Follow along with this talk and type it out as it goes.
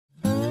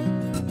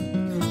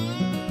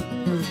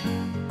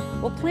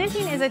Well,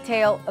 planting is a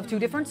tale of two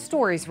different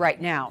stories right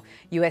now.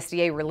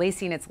 USDA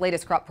releasing its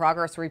latest crop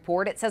progress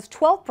report. It says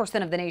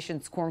 12% of the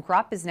nation's corn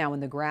crop is now in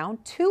the ground,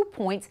 2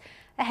 points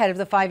ahead of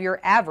the 5-year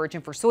average.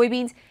 And for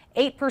soybeans,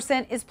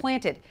 8% is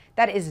planted.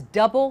 That is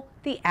double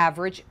the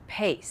average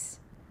pace.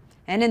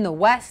 And in the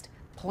West,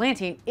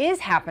 planting is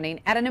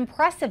happening at an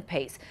impressive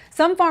pace.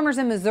 Some farmers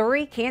in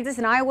Missouri, Kansas,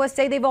 and Iowa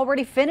say they've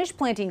already finished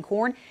planting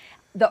corn,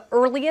 the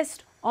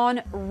earliest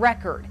on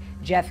record.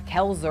 Jeff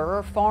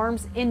Kelzer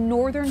farms in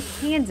northern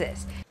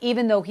Kansas.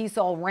 Even though he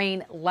saw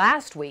rain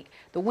last week,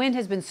 the wind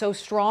has been so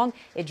strong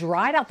it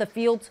dried out the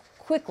fields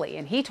quickly,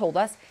 and he told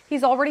us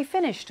he's already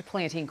finished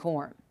planting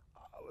corn.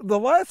 The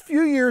last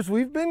few years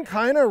we've been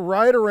kind of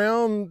right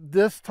around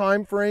this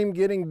time frame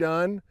getting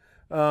done.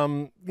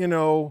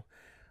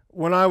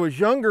 When I was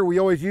younger, we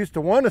always used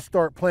to want to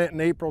start planting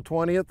April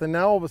 20th, and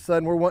now all of a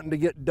sudden we're wanting to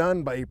get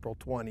done by April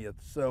 20th.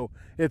 So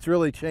it's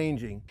really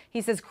changing. He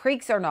says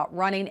creeks are not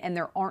running and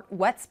there aren't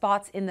wet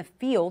spots in the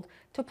field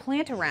to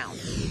plant around.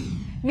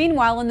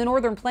 Meanwhile, in the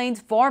Northern Plains,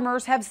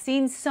 farmers have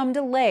seen some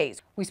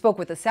delays. We spoke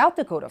with a South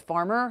Dakota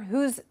farmer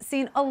who's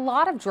seen a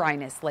lot of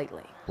dryness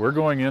lately. We're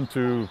going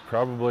into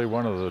probably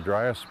one of the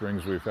driest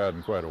springs we've had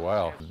in quite a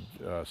while.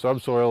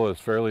 Subsoil is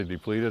fairly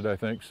depleted, I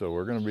think, so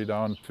we're going to be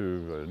down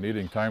to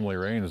needing timely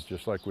rains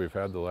just like we've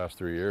had the last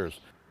 3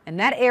 years. And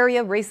that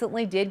area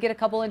recently did get a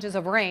couple inches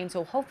of rain,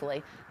 so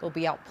hopefully they'll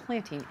be out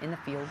planting in the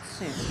field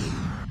soon.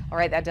 All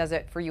right, that does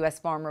it for U.S.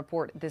 Farm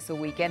Report this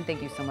weekend.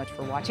 Thank you so much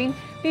for watching.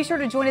 Be sure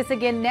to join us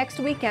again next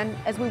weekend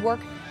as we work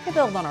to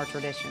build on our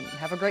tradition.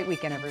 Have a great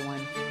weekend,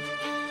 everyone.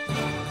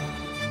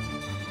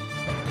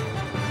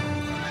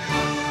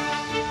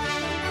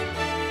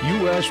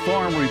 U.S.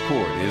 Farm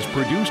Report is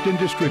produced and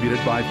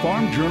distributed by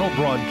Farm Journal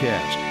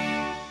Broadcast.